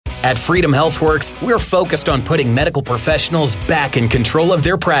At Freedom HealthWorks, we're focused on putting medical professionals back in control of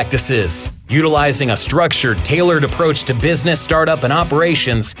their practices. Utilizing a structured, tailored approach to business, startup, and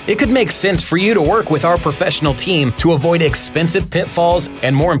operations, it could make sense for you to work with our professional team to avoid expensive pitfalls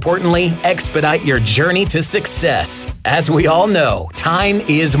and, more importantly, expedite your journey to success. As we all know, time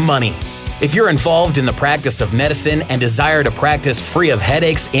is money. If you're involved in the practice of medicine and desire to practice free of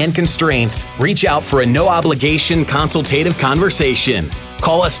headaches and constraints, reach out for a no-obligation consultative conversation.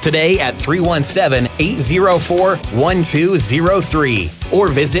 Call us today at 317-804-1203 or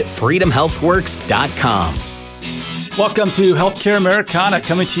visit freedomhealthworks.com. Welcome to Healthcare Americana,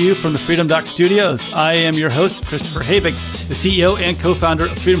 coming to you from the Freedom Doc Studios. I am your host, Christopher Habig, the CEO and co-founder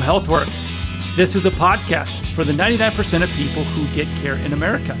of Freedom HealthWorks. This is a podcast for the 99% of people who get care in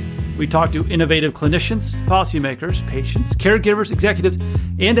America. We talk to innovative clinicians, policymakers, patients, caregivers, executives,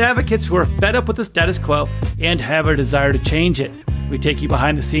 and advocates who are fed up with the status quo and have a desire to change it. We take you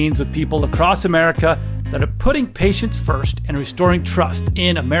behind the scenes with people across America that are putting patients first and restoring trust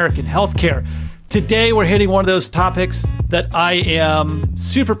in American healthcare. Today, we're hitting one of those topics that I am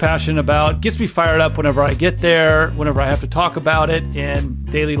super passionate about. Gets me fired up whenever I get there, whenever I have to talk about it in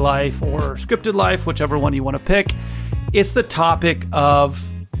daily life or scripted life, whichever one you want to pick. It's the topic of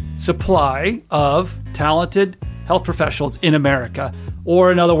supply of talented health professionals in America.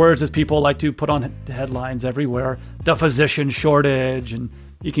 Or in other words, as people like to put on the headlines everywhere, the physician shortage, and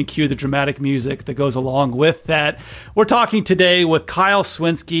you can cue the dramatic music that goes along with that. We're talking today with Kyle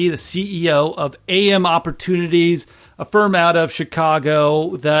Swinski, the CEO of AM Opportunities, a firm out of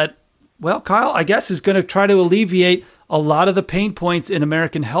Chicago that, well, Kyle, I guess is going to try to alleviate a lot of the pain points in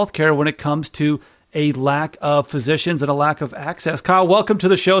American healthcare when it comes to a lack of physicians and a lack of access. Kyle, welcome to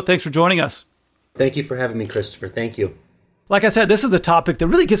the show. Thanks for joining us. Thank you for having me, Christopher. Thank you. Like I said, this is a topic that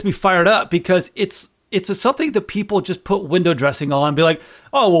really gets me fired up because it's something that people just put window dressing on and be like,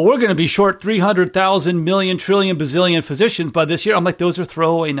 oh, well, we're going to be short 300,000 million, trillion, bazillion physicians by this year. I'm like, those are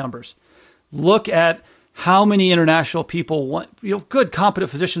throwaway numbers. Look at how many international people want, good, competent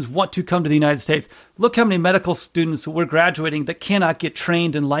physicians want to come to the United States. Look how many medical students we're graduating that cannot get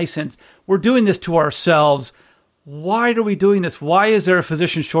trained and licensed. We're doing this to ourselves. Why are we doing this? Why is there a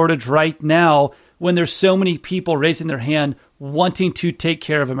physician shortage right now when there's so many people raising their hand wanting to take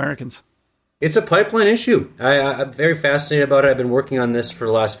care of Americans? It's a pipeline issue. I'm very fascinated about it. I've been working on this for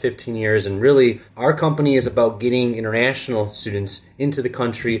the last 15 years, and really our company is about getting international students into the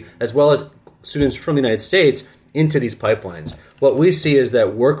country as well as students from the United States into these pipelines. What we see is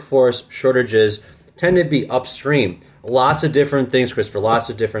that workforce shortages tend to be upstream. Lots of different things, Christopher, lots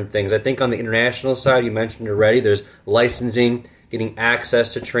of different things. I think on the international side, you mentioned already, there's licensing, getting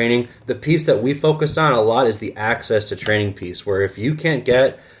access to training. The piece that we focus on a lot is the access to training piece, where if you can't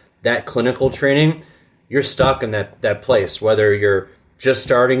get that clinical training, you're stuck in that place, whether you're just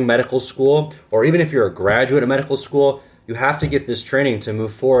starting medical school or even if you're a graduate of medical school. You have to get this training to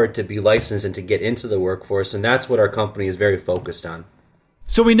move forward, to be licensed, and to get into the workforce, and that's what our company is very focused on.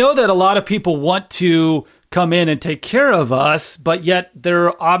 So we know that a lot of people want to come in and take care of us, but yet there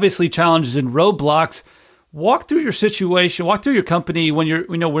are obviously challenges and roadblocks. Walk through your situation, walk through your company when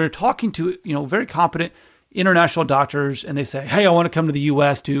we're talking to, very competent international doctors and they say, hey, I want to come to the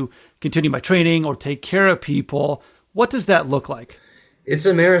US to continue my training or take care of people. What does that look like? It's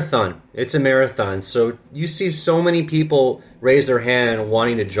a marathon. So you see so many people raise their hand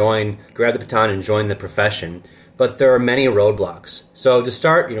wanting to grab the baton and join the profession. But there are many roadblocks. So to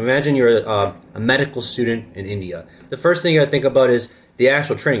start, imagine you're a medical student in India. The first thing you got to think about is the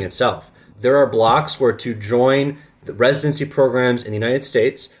actual training itself. There are blocks where to join the residency programs in the United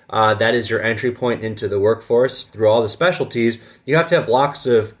States, that is your entry point into the workforce through all the specialties. You have to have blocks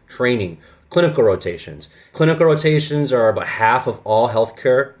of training, clinical rotations. Clinical rotations are about half of all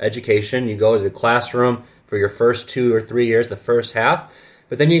healthcare education. You go to the classroom for your first 2 or 3 years, the first half,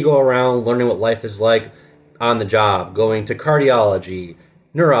 but then you go around learning what life is like on the job, going to cardiology,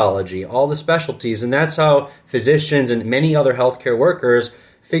 neurology, all the specialties, and that's how physicians and many other healthcare workers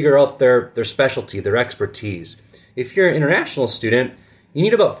figure out their specialty, their expertise. If you're an international student, you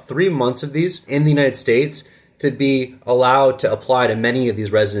need about 3 months of these in the United States to be allowed to apply to many of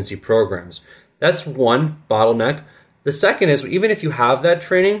these residency programs. That's one bottleneck. The second is, even if you have that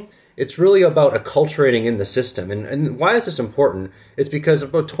training, it's really about acculturating in the system. And why is this important? It's because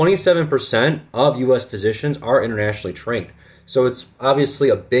about 27% of U.S. physicians are internationally trained. So it's obviously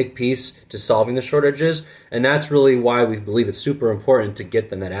a big piece to solving the shortages, and that's really why we believe it's super important to get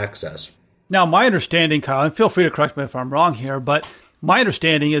them that access. Now, my understanding, Kyle, and feel free to correct me if I'm wrong here, but my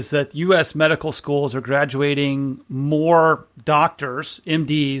understanding is that U.S. medical schools are graduating more doctors,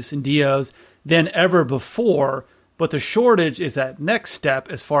 MDs and DOs, than ever before. but the shortage is that next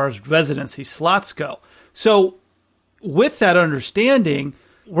step as far as residency slots go. So with that understanding,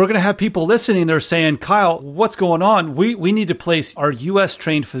 we're going to have people listening. They're saying, Kyle, what's going on? We need to place our U.S.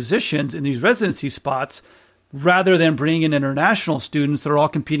 trained physicians in these residency spots rather than bringing in international students that are all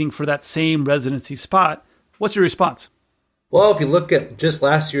competing for that same residency spot. What's your response? Well, if you look at just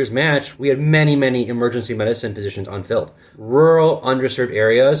last year's match, we had many, many emergency medicine positions unfilled. Rural, underserved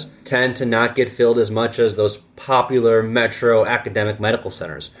areas tend to not get filled as much as those popular metro academic medical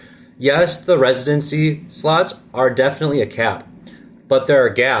centers. Yes, the residency slots are definitely a cap, but there are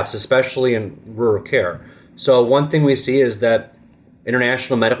gaps, especially in rural care. So one thing we see is that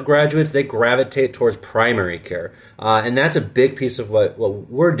international medical graduates, they gravitate towards primary care. And that's a big piece of what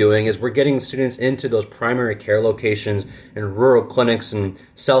we're doing is we're getting students into those primary care locations in rural clinics in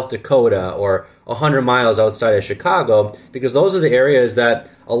South Dakota or 100 miles outside of Chicago, because those are the areas that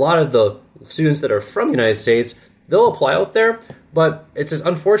a lot of the students that are from the United States, they'll apply out there, but it's an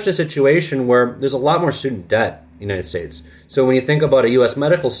unfortunate situation where there's a lot more student debt in the United States. So when you think about a U.S.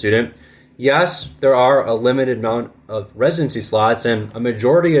 medical student, yes, there are a limited amount of residency slots, and a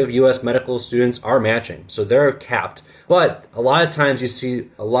majority of U.S. medical students are matching, so they're capped. But a lot of times you see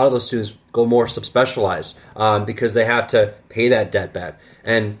a lot of those students go more subspecialized because they have to pay that debt back.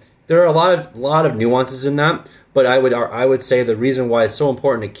 And there are a lot of nuances in that, but I would say the reason why it's so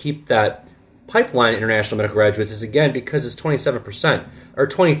important to keep that pipeline international medical graduates is, again, because it's 27% or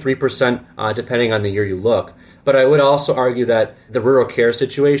 23% depending on the year you look. But I would also argue that the rural care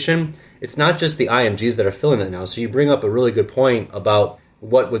situation, it's not just the IMGs that are filling that now. So you bring up a really good point about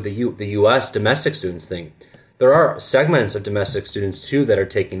what would the U.S. domestic students think. There are segments of domestic students, too, that are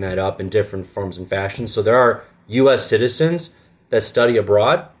taking that up in different forms and fashions. So there are U.S. citizens that study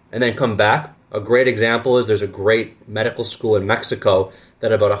abroad and then come back. A great example is there's a great medical school in Mexico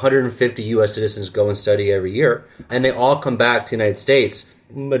that about 150 U.S. citizens go and study every year, and they all come back to the United States.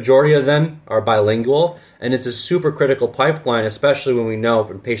 Majority of them are bilingual, and it's a super critical pipeline, especially when we know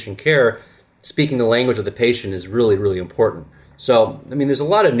in patient care, speaking the language of the patient is really, really important. So, I mean, there's a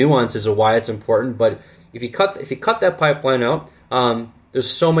lot of nuances of why it's important, but if you cut that pipeline out, there's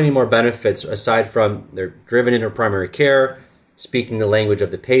so many more benefits aside from they're driven into primary care, speaking the language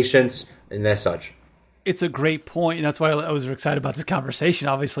of the patients, and as such. It's a great point, and that's why I was excited about this conversation,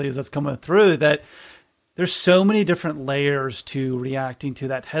 obviously, as that's coming through, that there's so many different layers to reacting to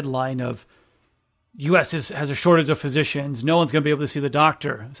that headline of U.S. has a shortage of physicians. No one's going to be able to see the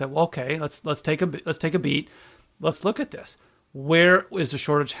doctor. I said, well, okay, let's take a beat. Let's look at this. Where is the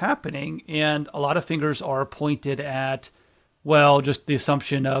shortage happening? And a lot of fingers are pointed at, well, just the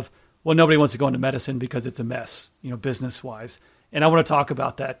assumption of, well, nobody wants to go into medicine because it's a mess, business wise. And I want to talk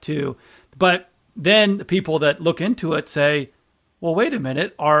about that too. But then the people that look into it say, well, wait a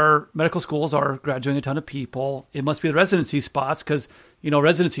minute, our medical schools are graduating a ton of people. It must be the residency spots because,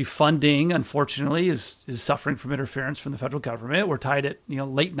 residency funding, unfortunately, is suffering from interference from the federal government. We're tied at,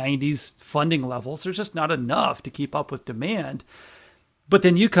 late 90s funding levels. There's just not enough to keep up with demand. But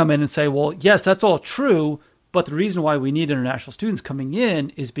then you come in and say, well, yes, that's all true. But the reason why we need international students coming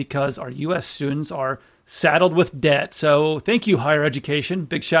in is because our U.S. students are saddled with debt. So thank you, higher education.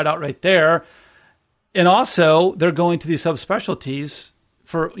 Big shout out right there. And also, they're going to these subspecialties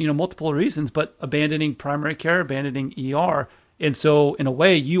for multiple reasons, but abandoning primary care, abandoning ER. And so, in a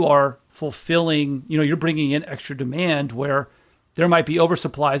way, you are fulfilling, you're bringing in extra demand where there might be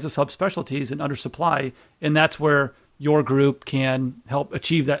oversupplies of subspecialties and undersupply. And that's where your group can help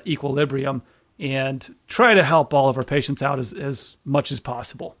achieve that equilibrium and try to help all of our patients out as much as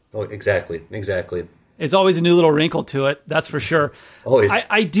possible. Oh, exactly. It's always a new little wrinkle to it, that's for sure. Always.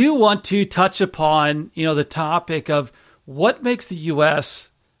 I do want to touch upon, the topic of what makes the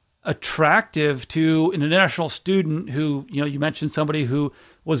U.S. attractive to an international student who, you mentioned somebody who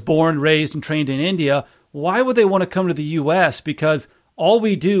was born, raised, and trained in India. Why would they want to come to the U.S.? Because all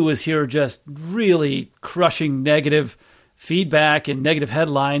we do is hear just really crushing negative feedback and negative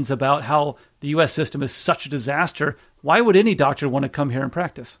headlines about how the U.S. system is such a disaster. Why would any doctor want to come here and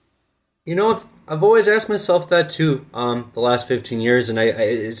practice? I've always asked myself that too the last 15 years, and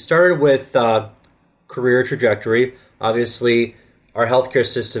it started with career trajectory. Obviously, our healthcare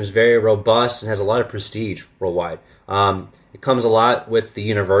system is very robust and has a lot of prestige worldwide. It comes a lot with the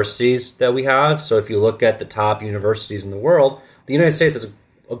universities that we have. So if you look at the top universities in the world, the United States has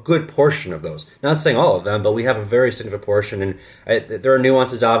a good portion of those. Not saying all of them, but we have a very significant portion. And there are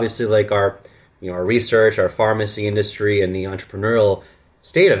nuances, obviously, like our research, our pharmacy industry, and the entrepreneurial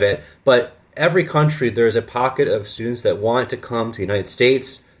state of it. But every country, there's a pocket of students that want to come to the United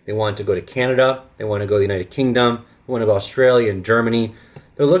States. They want to go to Canada. They want to go to the United Kingdom. They want to go to Australia and Germany.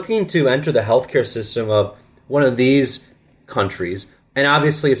 They're looking to enter the healthcare system of one of these countries. And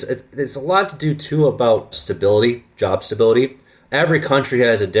obviously, it's a lot to do, too, about stability, job stability. Every country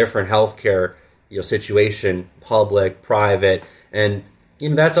has a different healthcare situation, public, private, and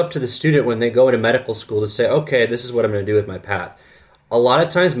that's up to the student when they go into medical school to say, okay, this is what I'm going to do with my path. A lot of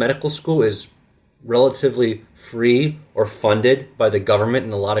times, medical school is relatively free or funded by the government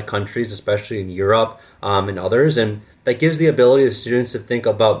in a lot of countries, especially in Europe and others, and that gives the ability to students to think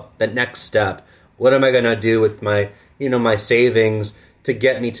about the next step. What am I going to do with my my savings to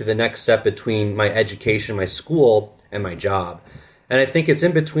get me to the next step between my education, my school, and my job? And I think it's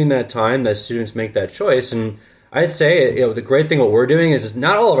in between that time that students make that choice. And I'd say, the great thing what we're doing is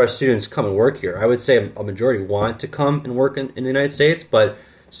not all of our students come and work here. I would say a majority want to come and work in the United States, but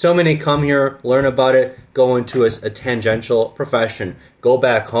so many come here, learn about it, go into a tangential profession, go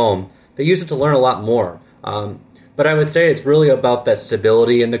back home. They use it to learn a lot more. But I would say it's really about that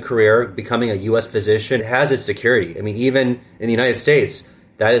stability in the career. Becoming a U.S. physician has its security. I mean, even in the United States,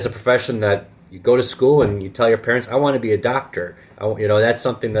 that is a profession that you go to school and you tell your parents, I want to be a doctor. That's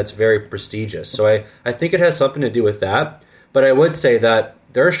something that's very prestigious. So I think it has something to do with that. But I would say that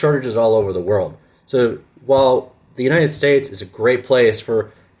there are shortages all over the world. So while the United States is a great place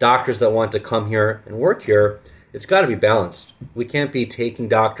for doctors that want to come here and work here, it's got to be balanced. We can't be taking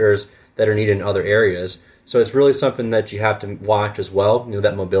doctors that are needed in other areas. So it's really something that you have to watch as well,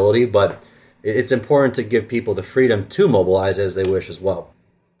 that mobility. But it's important to give people the freedom to mobilize as they wish as well.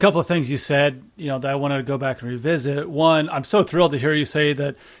 A couple of things you said, that I wanted to go back and revisit. One, I'm so thrilled to hear you say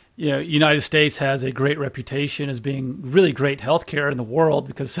that, United States has a great reputation as being really great healthcare in the world,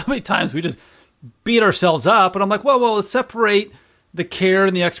 because so many times we just beat ourselves up. And I'm like, well, let's separate the care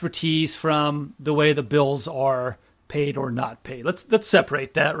and the expertise from the way the bills are paid or not paid. Let's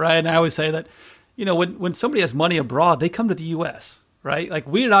separate that, right? And I always say that, when somebody has money abroad, they come to the U.S., right? Like,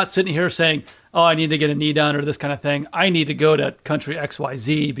 we're not sitting here saying, oh, I need to get a knee done or this kind of thing. I need to go to country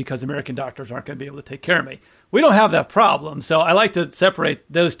XYZ because American doctors aren't going to be able to take care of me. We don't have that problem. So I like to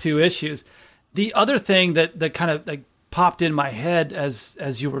separate those two issues. The other thing that kind of like popped in my head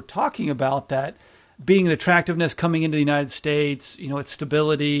as you were talking about that, being the attractiveness coming into the United States, its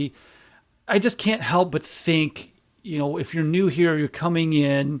stability, I just can't help but think, if you're new here, you're coming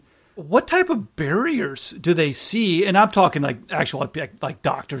in, what type of barriers do they see? And I'm talking like actual like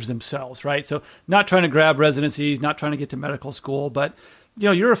doctors themselves, right? So not trying to grab residencies, not trying to get to medical school, but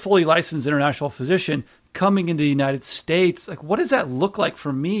you're a fully licensed international physician coming into the United States. Like, what does that look like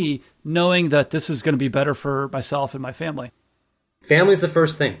for me, knowing that this is going to be better for myself and my family? Family's the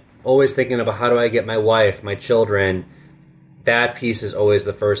first thing. Always thinking about how do I get my wife, my children. That piece is always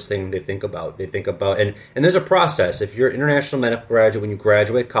the first thing they think about. And there's a process. If you're an international medical graduate, when you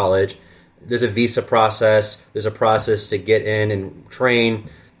graduate college, there's a visa process. There's a process to get in and train.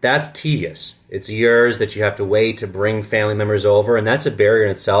 That's tedious. It's years that you have to wait to bring family members over, and that's a barrier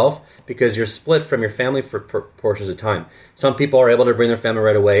in itself because you're split from your family for portions of time. Some people are able to bring their family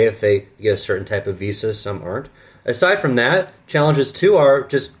right away if they get a certain type of visa. Some aren't. Aside from that, challenges too are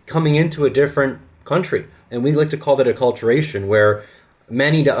just coming into a different country. And we like to call that acculturation, where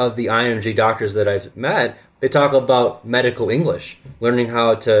many of the IMG doctors that I've met, they talk about medical English, learning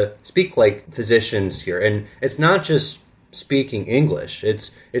how to speak like physicians here. And it's not just speaking English,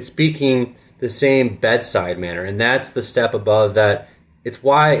 it's speaking the same bedside manner. And that's the step above that. It's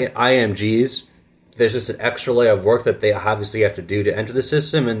why IMGs, there's just an extra layer of work that they obviously have to do to enter the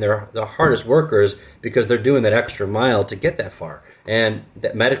system, and they're the hardest workers because they're doing that extra mile to get that far. And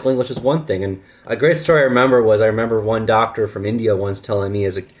that medical English is one thing. And a great story I remember one doctor from India once telling me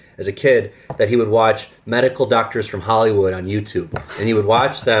as a kid that he would watch medical doctors from Hollywood on YouTube, and he would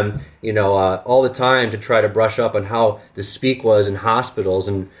watch them, all the time to try to brush up on how the speak was in hospitals.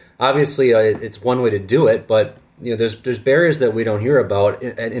 And obviously, it's one way to do it, but there's barriers that we don't hear about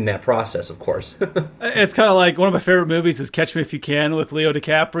in that process, of course. It's kind of like one of my favorite movies is Catch Me If You Can with Leo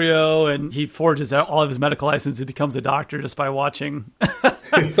DiCaprio, and he forges out all of his medical license and becomes a doctor just by watching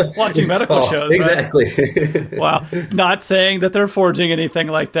medical shows. Exactly. Right? Wow. Not saying that they're forging anything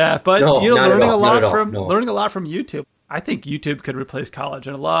like that, but learning a lot from YouTube. I think YouTube could replace college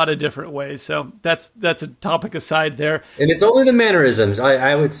in a lot of different ways. So that's a topic aside there. And it's only the mannerisms.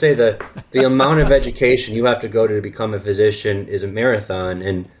 I would say that the amount of education you have to go to become a physician is a marathon.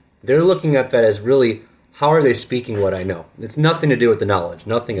 And they're looking at that as really, how are they speaking what I know? It's nothing to do with the knowledge,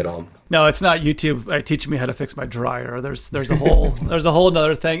 nothing at all. No, it's not YouTube teaching me how to fix my dryer. There's a whole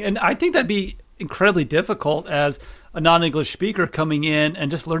other thing. And I think that'd be incredibly difficult as a non-English speaker coming in and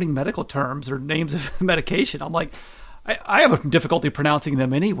just learning medical terms or names of medication. I'm like, I have a difficulty pronouncing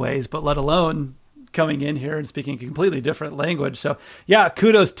them anyways, but let alone coming in here and speaking a completely different language. So yeah,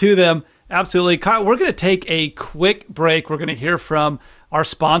 kudos to them. Absolutely. Kyle, we're going to take a quick break. We're going to hear from our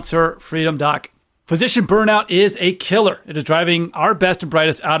sponsor, Freedom Doc. Physician burnout is a killer. It is driving our best and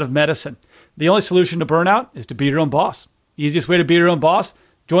brightest out of medicine. The only solution to burnout is to be your own boss. The easiest way to be your own boss,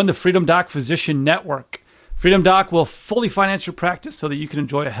 join the Freedom Doc Physician Network. Freedom Doc will fully finance your practice so that you can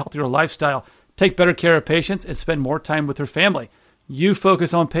enjoy a healthier lifestyle, take better care of patients, and spend more time with your family. You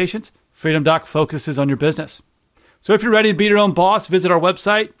focus on patients, Freedom Doc focuses on your business. So if you're ready to be your own boss, visit our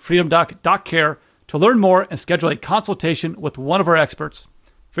website, freedomdoc.care, to learn more and schedule a consultation with one of our experts.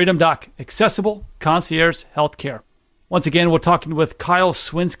 Freedom Doc, accessible concierge healthcare. Once again, we're talking with Kyle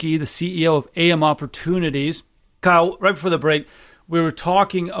Swinski, the CEO of AM Opportunities. Kyle, right before the break, we were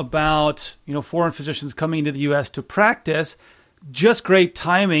talking about foreign physicians coming into the U.S. to practice. Just great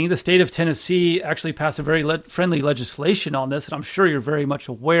timing. The state of Tennessee actually passed a very friendly legislation on this, and I'm sure you're very much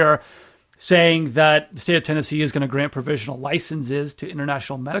aware, saying that the state of Tennessee is going to grant provisional licenses to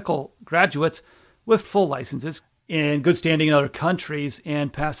international medical graduates with full licenses in good standing in other countries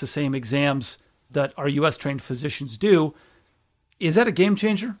and pass the same exams that our U.S.-trained physicians do. Is that a game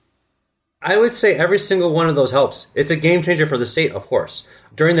changer? I would say every single one of those helps. It's a game changer for the state, of course.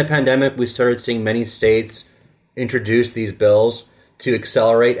 During the pandemic, we started seeing many states introduce these bills to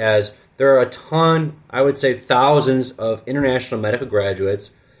accelerate, as there are a ton, I would say thousands of international medical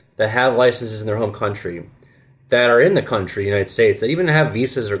graduates that have licenses in their home country, that are in the country, United States, that even have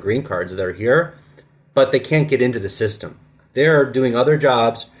visas or green cards that are here, but they can't get into the system. They're doing other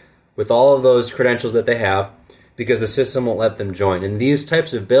jobs with all of those credentials that they have because the system won't let them join. And these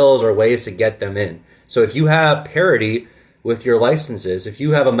types of bills are ways to get them in. So if you have parity with your licenses, if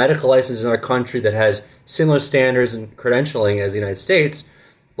you have a medical license in our country that has similar standards and credentialing as the United States,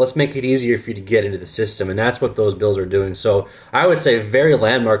 let's make it easier for you to get into the system. And that's what those bills are doing. So I would say very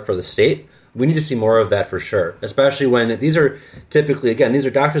landmark for the state. We need to see more of that for sure, especially when these are typically, again, these are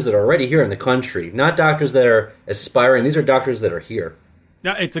doctors that are already here in the country, not doctors that are aspiring. These are doctors that are here.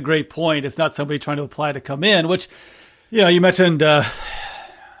 Yeah, it's a great point. It's not somebody trying to apply to come in, which, you mentioned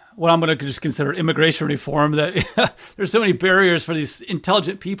what I'm going to just consider immigration reform, that there's so many barriers for these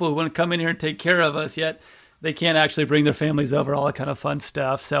intelligent people who want to come in here and take care of us, yet they can't actually bring their families over, all that kind of fun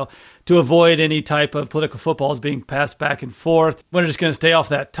stuff. So to avoid any type of political footballs being passed back and forth, we're just going to stay off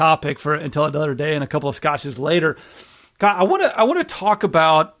that topic until another day and a couple of scotches later. I want to talk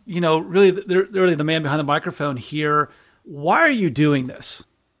about, really the man behind the microphone here. Why are you doing this?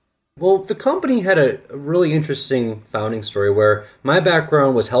 Well, the company had a really interesting founding story where my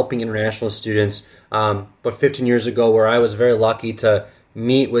background was helping international students, but 15 years ago, where I was very lucky to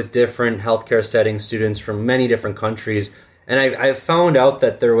meet with different healthcare setting students from many different countries. And I found out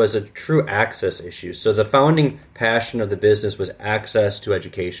that there was a true access issue. So the founding passion of the business was access to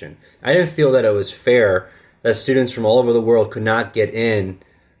education. I didn't feel that it was fair that students from all over the world could not get in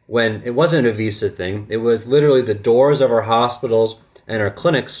when it wasn't a visa thing. It was literally the doors of our hospitals and our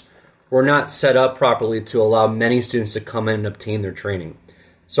clinics were not set up properly to allow many students to come in and obtain their training.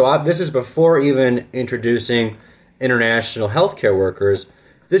 So this is before even introducing international healthcare workers.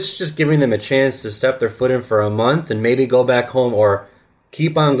 This is just giving them a chance to step their foot in for a month and maybe go back home or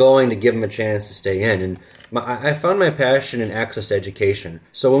keep on going to give them a chance to stay in. And I found my passion in access to education.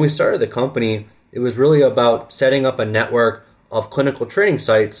 So when we started the company, it was really about setting up a network of clinical training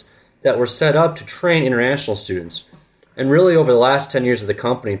sites that were set up to train international students. And really over the last 10 years of the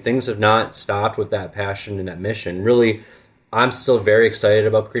company, things have not stopped with that passion and that mission. Really, I'm still very excited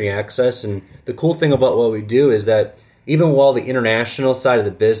about creating access. And the cool thing about what we do is that even while the international side of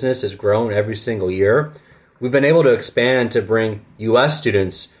the business has grown every single year, we've been able to expand to bring U.S.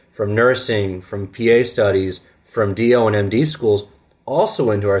 students from nursing, from PA studies, from DO and MD schools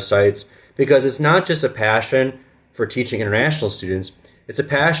also into our sites, because it's not just a passion for teaching international students, it's a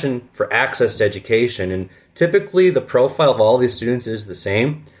passion for access to education. And typically the profile of all these students is the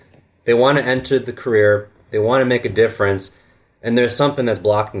same. They want to enter the career, they want to make a difference, and there's something that's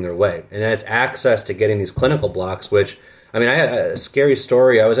blocking their way. And that's access to getting these clinical blocks, which, I had a scary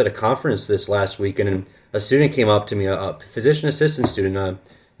story. I was at a conference this last weekend, and a student came up to me, a physician assistant student, a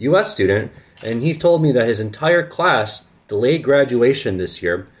U.S. student, and he told me that his entire class delayed graduation this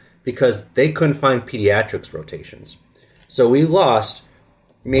year because they couldn't find pediatrics rotations. So we lost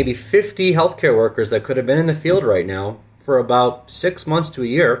maybe 50 healthcare workers that could have been in the field right now for about 6 months to a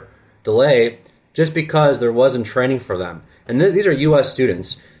year delay just because there wasn't training for them. And these are U.S.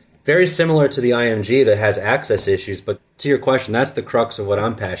 students, very similar to the IMG that has access issues. But to your question, that's the crux of what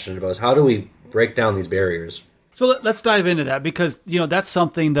I'm passionate about, is how do we break down these barriers? So let's dive into that, because that's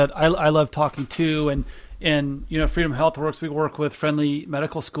something that I love talking to. And Freedom HealthWorks, we work with friendly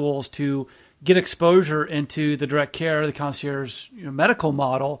medical schools to get exposure into the direct care, the concierge medical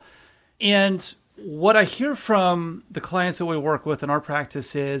model. And what I hear from the clients that we work with in our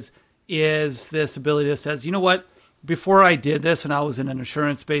practice is this ability that says, you know what, before I did this and I was in an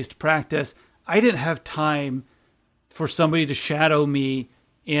insurance-based practice, I didn't have time for somebody to shadow me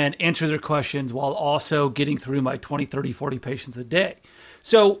and answer their questions while also getting through my 20, 30, 40 patients a day.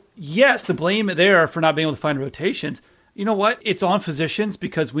 So yes, the blame there for not being able to find rotations, you know what? It's on physicians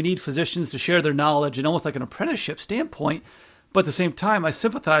because we need physicians to share their knowledge and almost like an apprenticeship standpoint. But at the same time, I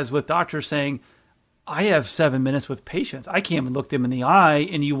sympathize with doctors saying, I have 7 minutes with patients. I can't even look them in the eye.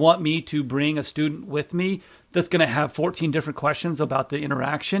 And you want me to bring a student with me that's going to have 14 different questions about the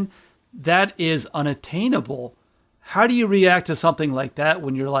interaction? That is unattainable. How do you react to something like that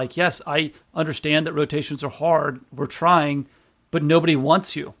when you're like, yes, I understand that rotations are hard. We're trying, but nobody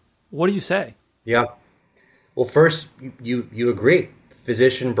wants you. What do you say? Yeah. Well, first, you agree.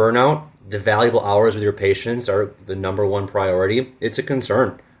 Physician burnout, the valuable hours with your patients are the number one priority. It's a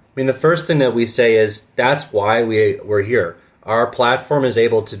concern. I mean, the first thing that we say is that's why we're here. Our platform is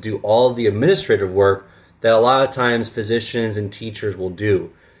able to do all of the administrative work that a lot of times physicians and teachers will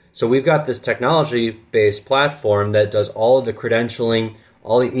do. So we've got this technology-based platform that does all of the credentialing,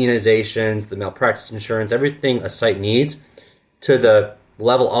 all the immunizations, the malpractice insurance, everything a site needs to the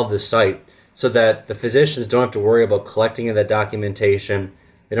level of the site so that the physicians don't have to worry about collecting that documentation.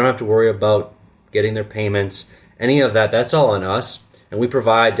 They don't have to worry about getting their payments, any of that. That's all on us. And we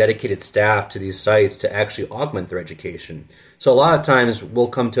provide dedicated staff to these sites to actually augment their education. So a lot of times we'll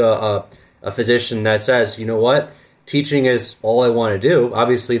come to a physician that says, you know what, teaching is all I want to do.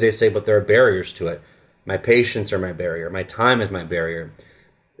 Obviously they say, but there are barriers to it. My patients are my barrier. My time is my barrier.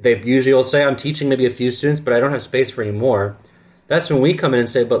 They usually will say, I'm teaching maybe a few students, but I don't have space for any more. That's when we come in and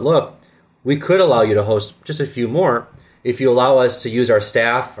say, but look, we could allow you to host just a few more if you allow us to use our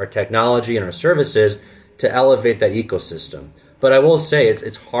staff, our technology, and our services to elevate that ecosystem. But I will say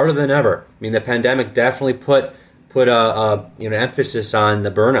it's harder than ever. I mean, the pandemic definitely put emphasis on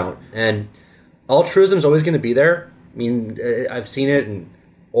the burnout, and altruism is always going to be there. I mean, I've seen it, and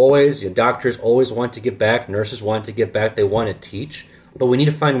always doctors always want to give back, nurses want to give back, they want to teach, but we need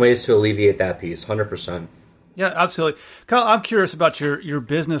to find ways to alleviate that piece. 100%. Yeah, absolutely. Kyle, I'm curious about your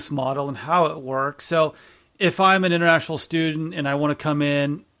business model and how it works. So, if I'm an international student and I want to come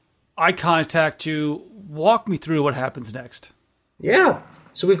in, I contact you. Walk me through what happens next. Yeah.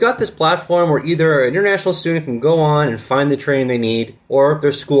 So we've got this platform where either an international student can go on and find the training they need, or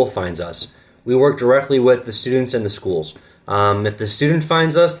their school finds us. We work directly with the students and the schools. If the student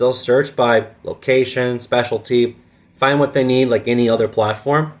finds us, they'll search by location, specialty, find what they need like any other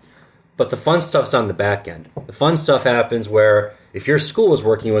platform. But the fun stuff's on the back end. The fun stuff happens where if your school is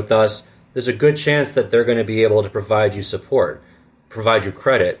working with us, there's a good chance that they're going to be able to provide you support, provide you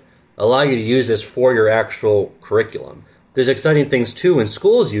credit, allow you to use this for your actual curriculum. There's exciting things too when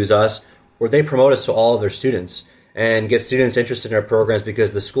schools use us where they promote us to all of their students and get students interested in our programs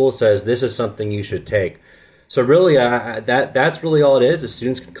because the school says this is something you should take. So really, that's really all it is. The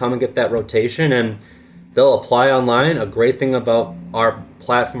students can come and get that rotation and they'll apply online. A great thing about our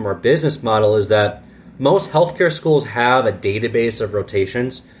platform, our business model is that most healthcare schools have a database of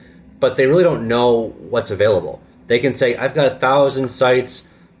rotations, but they really don't know what's available. They can say, I've got 1,000 sites,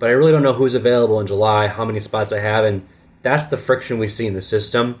 but I really don't know who's available in July, how many spots I have, and that's the friction we see in the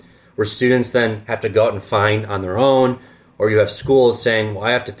system, where students then have to go out and find on their own, or you have schools saying, well,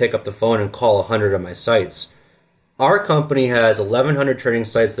 I have to pick up the phone and call 100 of my sites. Our company has 1,100 training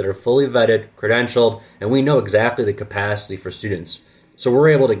sites that are fully vetted, credentialed, and we know exactly the capacity for students. So we're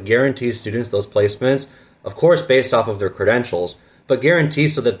able to guarantee students those placements, of course, based off of their credentials, but guarantee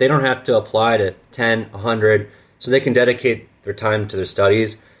so that they don't have to apply to 10, 100, so they can dedicate their time to their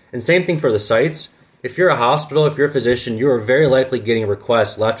studies. And same thing for the sites. If you're a hospital, if you're a physician, you are very likely getting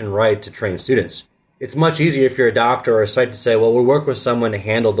requests left and right to train students. It's much easier if you're a doctor or a site to say, well, we'll work with someone to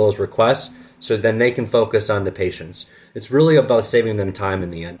handle those requests so then they can focus on the patients. It's really about saving them time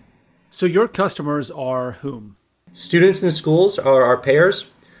in the end. So your customers are whom? Students in schools are our payers,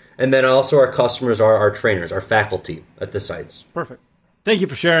 and then also our customers are our trainers, our faculty at the sites. Perfect. Thank you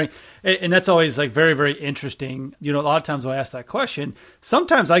for sharing. And that's always like very, very interesting. A lot of times when I ask that question,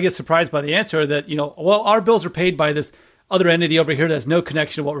 sometimes I get surprised by the answer that, well, our bills are paid by this other entity over here that has no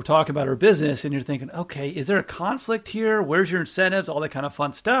connection to what we're talking about, our business. And you're thinking, okay, is there a conflict here? Where's your incentives? All that kind of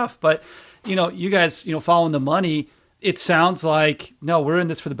fun stuff. But, you guys, following the money, it sounds like, no, we're in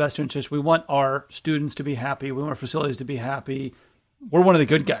this for the best interest. We want our students to be happy. We want our facilities to be happy. We're one of the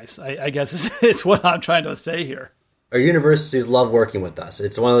good guys, I guess is what I'm trying to say here. Our universities love working with us.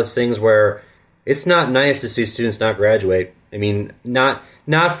 It's one of those things where it's not nice to see students not graduate. I mean, not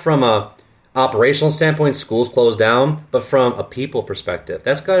from a operational standpoint, schools closed down, but from a people perspective,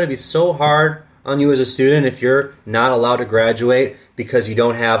 that's got to be so hard on you as a student if you're not allowed to graduate because you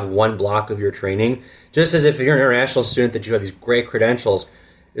don't have one block of your training. Just as if you're an international student that you have these great credentials.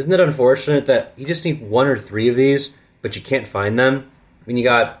 Isn't it unfortunate that you just need 1 or 3 of these, but you can't find them? I mean, you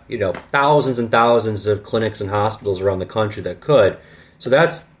got, thousands and thousands of clinics and hospitals around the country that could. So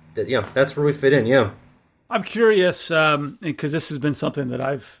that's where we fit in, yeah. I'm curious, because this has been something that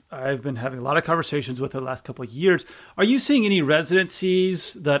I've been having a lot of conversations with the last couple of years. Are you seeing any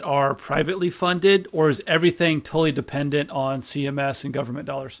residencies that are privately funded, or is everything totally dependent on CMS and government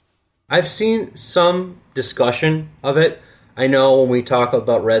dollars? I've seen some discussion of it. I know when we talk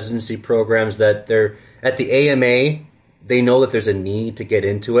about residency programs that they're at the AMA, they know that there's a need to get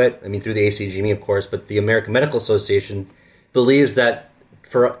into it. I mean, through the ACGME, of course, but the American Medical Association believes that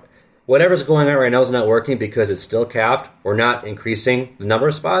for whatever's going on right now is not working because it's still capped or not increasing the number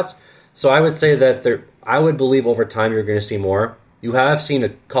of spots. So I would say that I would believe over time you're going to see more. You have seen a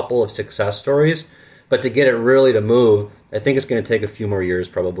couple of success stories, but to get it really to move, I think it's going to take a few more years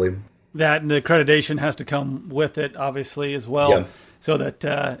probably. That and the accreditation has to come with it, obviously, as well, yeah. So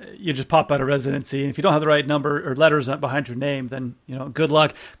that you just pop out of residency. And if you don't have the right number or letters behind your name, then good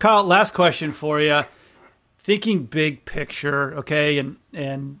luck. Kyle, last question for you. Thinking big picture, okay, and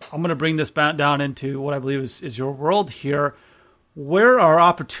I'm going to bring this back down into what I believe is your world here. Where are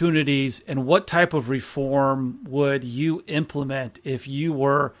opportunities and what type of reform would you implement if you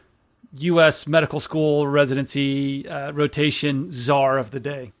were U.S. medical school residency rotation czar of the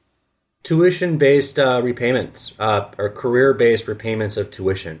day? Tuition-based repayments or career-based repayments of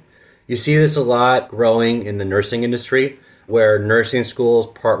tuition. You see this a lot growing in the nursing industry where nursing schools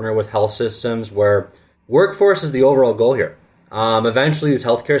partner with health systems where workforce is the overall goal here. Eventually, these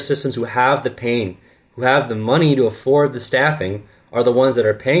healthcare systems who have the pain, who have the money to afford the staffing, are the ones that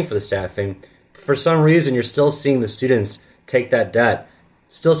are paying for the staffing. For some reason, you're still seeing the students take that debt,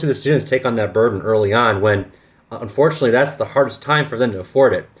 still see the students take on that burden early on when, unfortunately, that's the hardest time for them to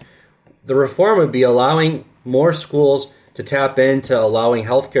afford it. The reform would be allowing more schools to tap into allowing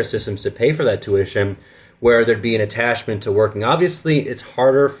healthcare systems to pay for that tuition where there'd be an attachment to working. Obviously, it's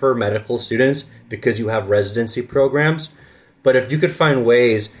harder for medical students because you have residency programs. But if you could find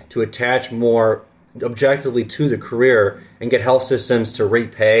ways to attach more objectively to the career and get health systems to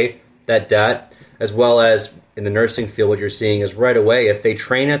repay that debt, as well as in the nursing field, what you're seeing is right away, if they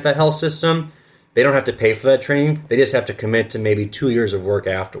train at that health system, they don't have to pay for that training. They just have to commit to maybe 2 years of work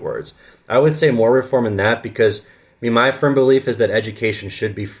afterwards. I would say more reform in that because my firm belief is that education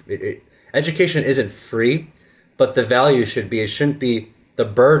should be education isn't free, but the value should be, it shouldn't be, the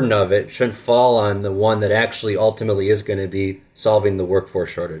burden of it shouldn't fall on the one that actually ultimately is going to be solving the workforce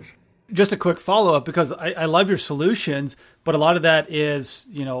shortage. Just a quick follow-up, because I love your solutions, but a lot of that is,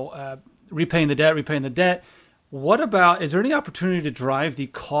 repaying the debt. What about, is there any opportunity to drive the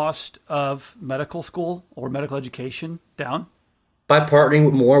cost of medical school or medical education down? By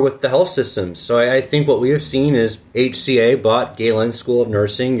partnering more with the health systems. So I think what we have seen is HCA bought Galen School of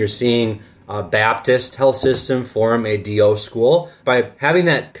Nursing. You're seeing Baptist Health System form a DO school. By having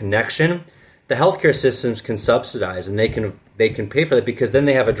that connection, the healthcare systems can subsidize and they can pay for that because then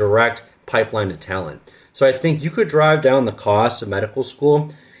they have a direct pipeline to talent. So I think you could drive down the cost of medical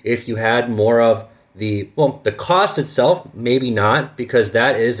school if you had more of the cost itself, maybe not, because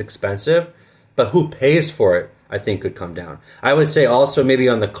that is expensive, but who pays for it, I think could come down. I would say also maybe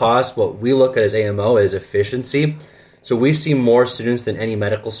on the cost, what we look at as AMO is efficiency. So we see more students than any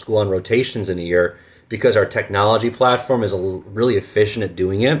medical school on rotations in a year because our technology platform is really efficient at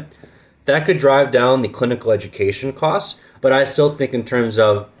doing it. That could drive down the clinical education costs, but I still think in terms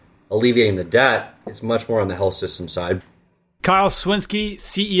of alleviating the debt, it's much more on the health system side. Kyle Swinski,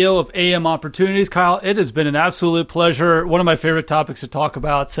 CEO of AM Opportunities. Kyle, it has been an absolute pleasure. One of my favorite topics to talk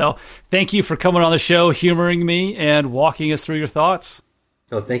about. So thank you for coming on the show, humoring me, and walking us through your thoughts.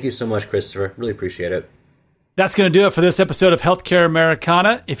 Oh, thank you so much, Christopher. Really appreciate it. That's going to do it for this episode of Healthcare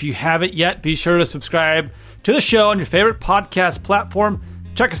Americana. If you haven't yet, be sure to subscribe to the show on your favorite podcast platform.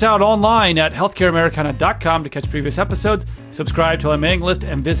 Check us out online at healthcareamericana.com to catch previous episodes. Subscribe to our mailing list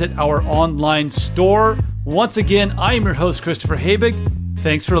and visit our online store. Once again, I am your host, Christopher Habig.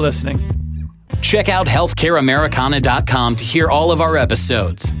 Thanks for listening. Check out healthcareamericana.com to hear all of our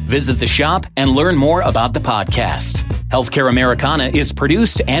episodes. Visit the shop and learn more about the podcast. Healthcare Americana is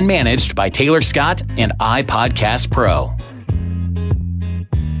produced and managed by Taylor Scott and iPodcast Pro.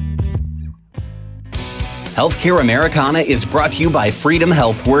 Healthcare Americana is brought to you by Freedom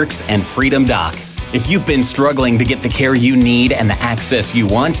HealthWorks and Freedom Doc. If you've been struggling to get the care you need and the access you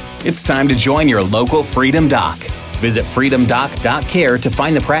want, it's time to join your local Freedom Doc. Visit freedomdoc.care to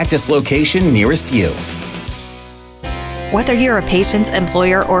find the practice location nearest you. Whether you're a patient,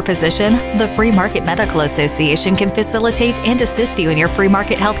 employer, or physician, the Free Market Medical Association can facilitate and assist you in your free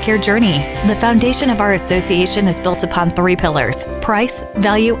market healthcare journey. The foundation of our association is built upon 3 pillars: price,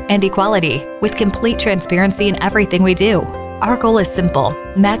 value, and equality, with complete transparency in everything we do. Our goal is simple: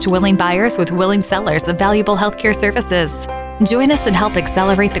 match willing buyers with willing sellers of valuable healthcare services. Join us and help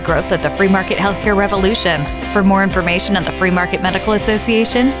accelerate the growth of the free market healthcare revolution. For more information on the Free Market Medical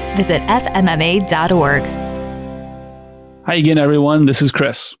Association, visit fmma.org. Hi again, everyone. This is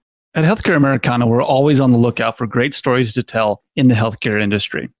Chris. At Healthcare Americana, we're always on the lookout for great stories to tell in the healthcare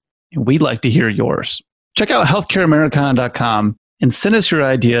industry, and we'd like to hear yours. Check out healthcareamericana.com and send us your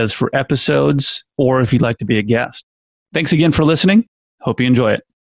ideas for episodes or if you'd like to be a guest. Thanks again for listening. Hope you enjoy it.